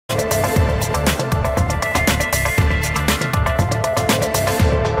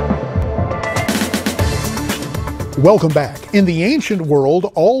Welcome back. In the ancient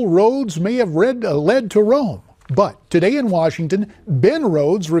world, all roads may have led to Rome. But today in Washington, Ben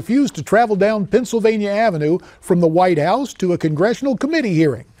Rhodes refused to travel down Pennsylvania Avenue from the White House to a congressional committee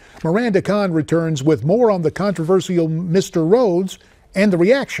hearing. Miranda Kahn returns with more on the controversial Mr. Rhodes and the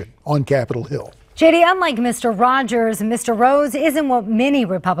reaction on Capitol Hill. JD, unlike Mr. Rogers, Mr. Rhodes isn't what many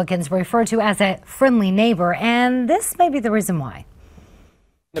Republicans refer to as a friendly neighbor, and this may be the reason why.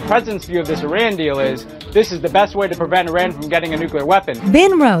 The president's view of this Iran deal is this is the best way to prevent Iran from getting a nuclear weapon.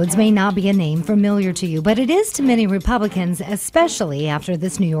 Ben Rhodes may not be a name familiar to you, but it is to many Republicans, especially after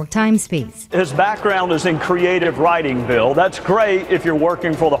this New York Times piece. His background is in creative writing, Bill. That's great if you're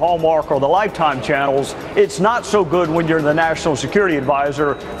working for the Hallmark or the Lifetime channels. It's not so good when you're the national security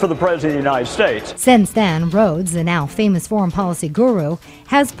advisor for the President of the United States. Since then, Rhodes, the now famous foreign policy guru,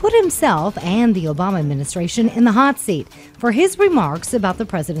 has put himself and the Obama administration in the hot seat for his remarks about the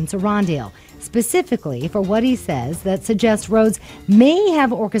president's Iran deal, specifically for what he says that suggests Rhodes may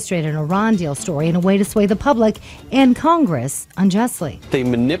have orchestrated an Iran deal story in a way to sway the public and Congress unjustly. They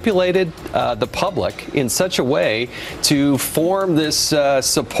manipulated the public in such a way to form this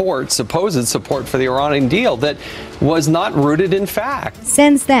supposed support for the Iranian deal that was not rooted in fact.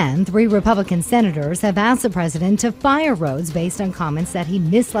 Since then, 3 Republican senators have asked the president to fire Rhodes based on comments that he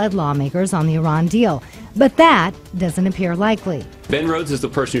misled lawmakers on the Iran deal. But that doesn't appear likely. Ben Rhodes is the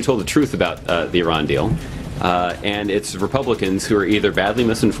person who told the truth about the Iran deal. And it's Republicans who are either badly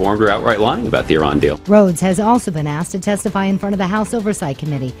misinformed or outright lying about the Iran deal. Rhodes has also been asked to testify in front of the House Oversight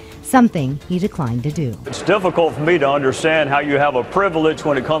Committee, something he declined to do. It's difficult for me to understand how you have a privilege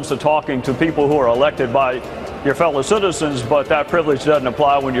when it comes to talking to people who are elected by your fellow citizens, but that privilege doesn't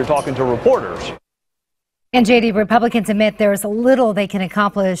apply when you're talking to reporters. And JD, Republicans admit there's little they can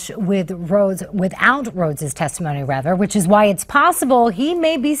accomplish with Rhodes without Rhodes's testimony, which is why it's possible he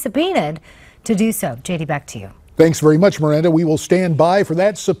may be subpoenaed to do so. JD, back to you. Thanks very much, Miranda. We will stand by for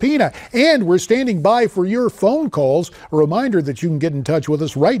that subpoena. And we're standing by for your phone calls. A reminder that you can get in touch with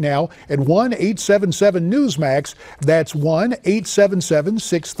us right now at 1-877-Newsmax. That's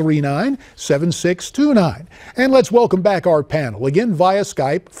 1-877-639-7629. And let's welcome back our panel, again via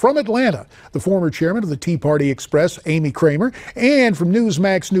Skype from Atlanta, the former chairman of the Tea Party Express, Amy Kremer, and from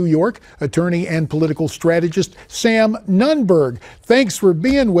Newsmax New York, attorney and political strategist Sam Nunberg. Thanks for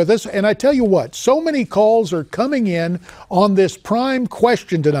being with us. And I tell you what, so many calls are coming in on this prime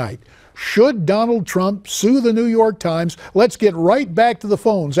question tonight. Should Donald Trump sue the New York Times? Let's get right back to the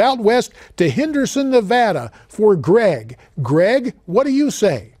phones. Out west to Henderson, Nevada for Greg. Greg, what do you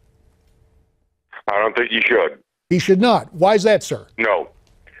say? I don't think he should. He should not. Why is that, sir? No,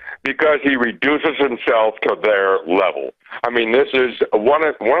 because he reduces himself to their level. I mean, this is one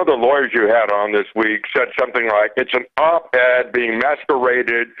of the lawyers you had on this week said something like it's an op-ed being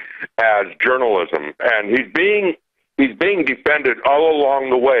masqueraded as journalism, and he's being defended all along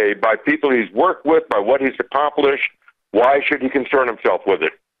the way by people he's worked with, by what he's accomplished. Why should he concern himself with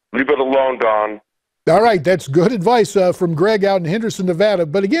it? Leave it alone, Don. All right, that's good advice from Greg out in Henderson, Nevada.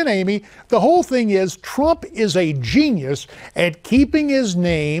 But again, Amy, the whole thing is Trump is a genius at keeping his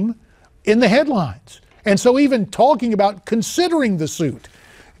name in the headlines. And so even talking about considering the suit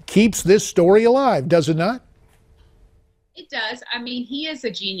keeps this story alive, does it not? It does. I mean, he is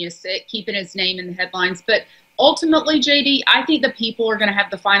a genius at keeping his name in the headlines. But ultimately, JD, I think the people are going to have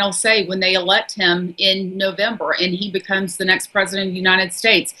the final say when they elect him in November and he becomes the next president of the United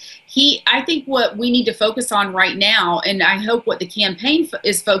States. I think what we need to focus on right now, and I hope what the campaign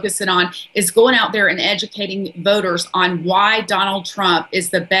is focusing on, is going out there and educating voters on why Donald Trump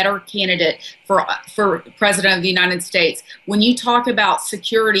is the better candidate for president of the United States. When you talk about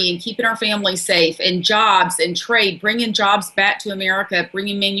security and keeping our families safe and jobs and trade, bringing jobs back to America,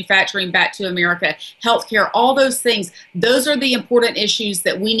 bringing manufacturing back to America, healthcare, all those things, those are the important issues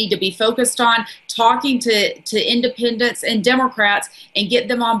that we need to be focused on, talking to independents and Democrats and get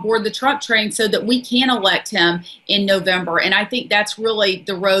them on board the Trump train so that we can elect him in November. And I think that's really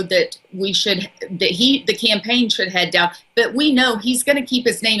the road that the campaign should head down. But we know he's going to keep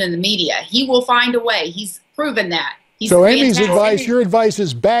his name in the media. He will find a way. He's proven that. So Amy's advice, your advice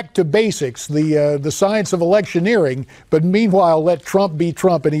is back to basics, the science of electioneering, but meanwhile let Trump be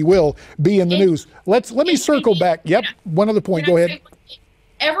Trump, and he will be in the news. Let me circle back. Yep, one other point. Go ahead.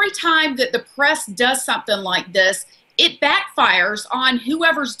 Every time that the press does something like this, it backfires on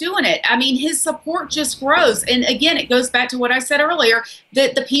whoever's doing it. I mean, his support just grows. And again, it goes back to what I said earlier,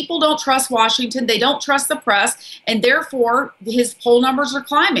 that the people don't trust Washington, they don't trust the press, and therefore his poll numbers are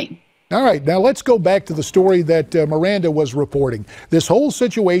climbing. All right, now let's go back to the story that Miranda was reporting. This whole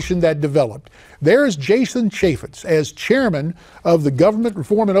situation that developed. There's Jason Chaffetz as chairman of the Government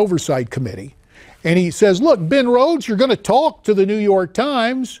Reform and Oversight Committee. And he says, look, Ben Rhodes, you're going to talk to the New York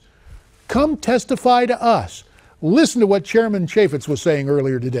Times. Come testify to us. Listen to what Chairman Chaffetz was saying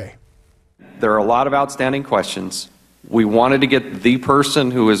earlier today. There are a lot of outstanding questions. We wanted to get the person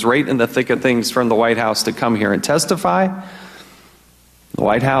who is right in the thick of things from the White House to come here and testify. The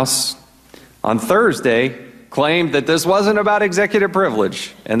White House on Thursday claimed that this wasn't about executive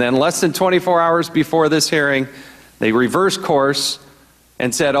privilege. And then less than 24 hours before this hearing, they reversed course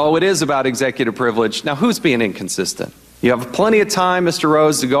and said, oh, it is about executive privilege. Now, who's being inconsistent? You have plenty of time, Mr.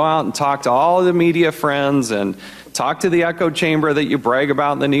 Rhodes, to go out and talk to all the media friends and talk to the echo chamber that you brag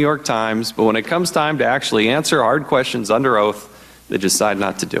about in the New York Times. But when it comes time to actually answer hard questions under oath, they decide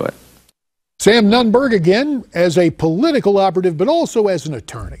not to do it. Sam Nunberg, again, as a political operative, but also as an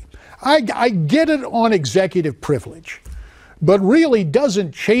attorney. I get it on executive privilege, but really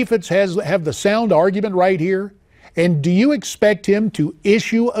doesn't Chaffetz have the sound argument right here? And do you expect him to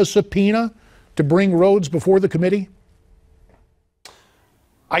issue a subpoena to bring Rhodes before the committee?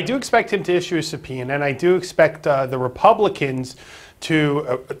 I do expect him to issue a subpoena, and I do expect the Republicans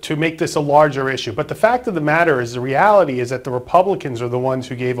to make this a larger issue. But the fact of the matter is, the reality is that the Republicans are the ones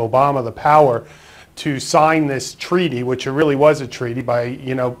who gave Obama the power to sign this treaty, which it really was a treaty,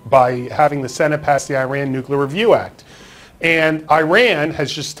 by having the Senate pass the Iran Nuclear Review Act. And Iran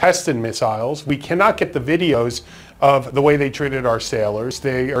has just tested missiles. We cannot get the videos of the way they treated our sailors.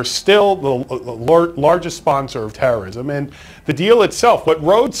 They are still the largest sponsor of terrorism. And the deal itself, what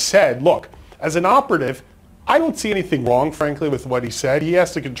Rhodes said, look, as an operative, I don't see anything wrong, frankly, with what he said. He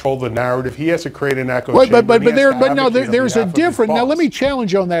has to control the narrative. He has to create an echo chamber. But there's a difference. Now, let me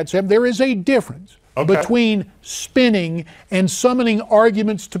challenge you on that, Sam. There is a difference between spinning and summoning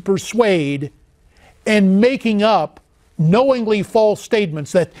arguments to persuade and making up knowingly false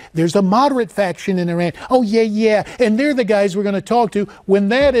statements that there's a moderate faction in Iran. Oh, yeah, and they're the guys we're going to talk to, when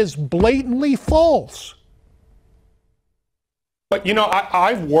that is blatantly false. But,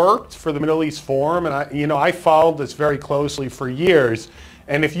 I've worked for the Middle East Forum, and I followed this very closely for years.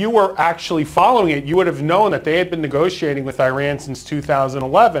 And if you were actually following it, you would have known that they had been negotiating with Iran since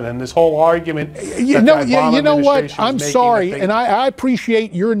 2011. And this whole argument you know what? I'm sorry, and I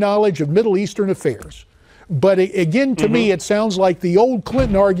appreciate your knowledge of Middle Eastern affairs. But again, to me, it sounds like the old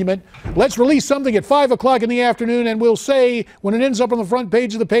Clinton argument. Let's release something at 5 o'clock in the afternoon, and we'll say when it ends up on the front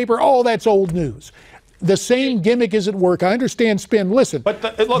page of the paper, oh, that's old news. The same gimmick is at work. I understand spin. Listen. But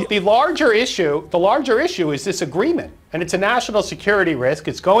the larger issue is this agreement, and it's a national security risk.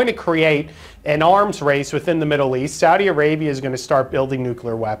 It's going to create an arms race within the Middle East. Saudi Arabia is going to start building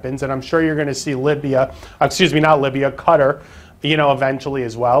nuclear weapons, and I'm sure you're going to see Qatar, eventually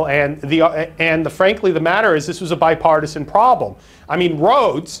as well. And frankly, the matter is, this was a bipartisan problem. I mean,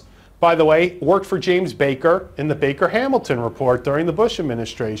 Rhodes, by the way, worked for James Baker in the Baker-Hamilton report during the Bush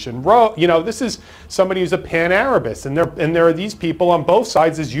administration. This is somebody who's a pan-Arabist, and there are these people on both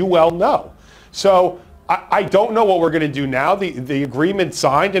sides, as you well know. So I don't know what we're going to do now. The agreement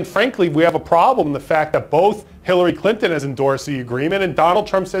signed, and frankly, we have a problem, the fact that both Hillary Clinton has endorsed the agreement, and Donald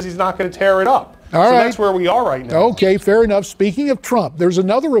Trump says he's not going to tear it up. All right. That's where we are right now. Okay, fair enough. Speaking of Trump, there's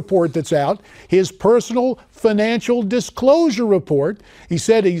another report that's out, his personal financial disclosure report. He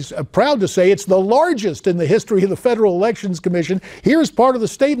said he's proud to say it's the largest in the history of the Federal Elections Commission. Here's part of the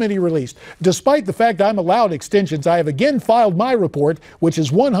statement he released. Despite the fact I'm allowed extensions, I have again filed my report, which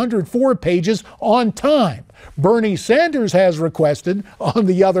is 104 pages, on time. Bernie Sanders has requested, on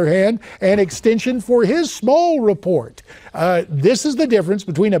the other hand, an extension for his small report. This is the difference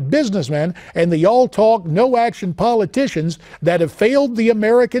between a businessman and the all-talk, no-action politicians that have failed the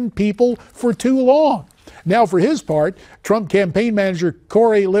American people for too long. Now, for his part, Trump campaign manager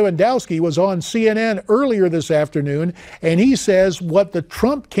Corey Lewandowski was on CNN earlier this afternoon, and he says what the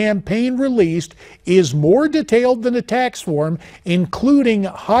Trump campaign released is more detailed than a tax form, including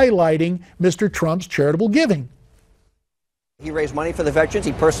highlighting Mr. Trump's charitable giving. He raised money for the veterans.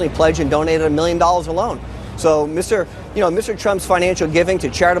 He personally pledged and donated $1 million alone. So Mr. Trump's financial giving to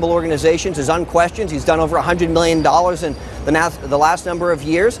charitable organizations is unquestioned. He's done over $100 million in the last number of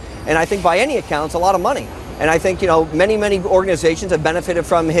years. And I think by any account, it's a lot of money. And I think, many organizations have benefited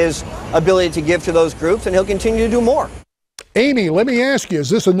from his ability to give to those groups, and he'll continue to do more. Amy, let me ask you,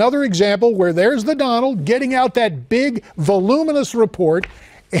 is this another example where there's the Donald getting out that big, voluminous report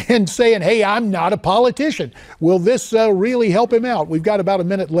and saying, hey, I'm not a politician? Will this really help him out? We've got about a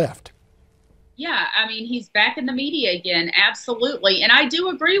minute left. Yeah, I mean, he's back in the media again. Absolutely. And I do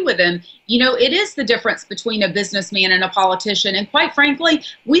agree with him. You know, it is the difference between a businessman and a politician. And quite frankly,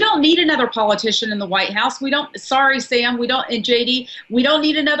 we don't need another politician in the White House. We don't, sorry, Sam, we don't, and JD, we don't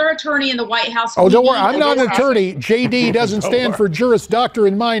need another attorney in the White House. Oh, don't worry, I'm not an attorney. JD doesn't stand for Juris Doctor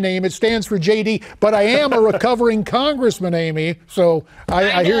in my name. It stands for JD. But I am a recovering congressman, Amy. So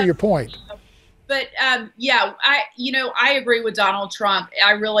I hear your point. But yeah, I agree with Donald Trump.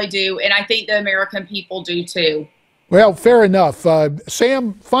 I really do, and I think the American people do too. Well, fair enough.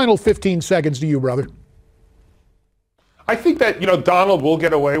 Sam, final 15 seconds to you, brother. I think that, Donald will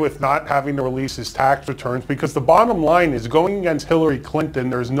get away with not having to release his tax returns because the bottom line is going against Hillary Clinton,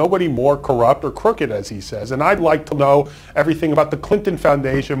 there's nobody more corrupt or crooked, as he says. And I'd like to know everything about the Clinton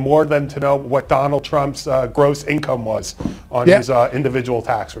Foundation more than to know what Donald Trump's gross income was on his individual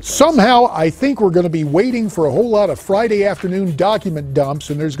tax returns. Somehow, I think we're going to be waiting for a whole lot of Friday afternoon document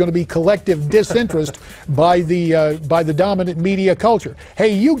dumps, and there's going to be collective disinterest by the dominant media culture.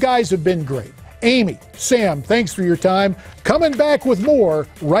 Hey, you guys have been great. Amy, Sam, thanks for your time. Coming back with more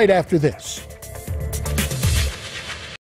right after this.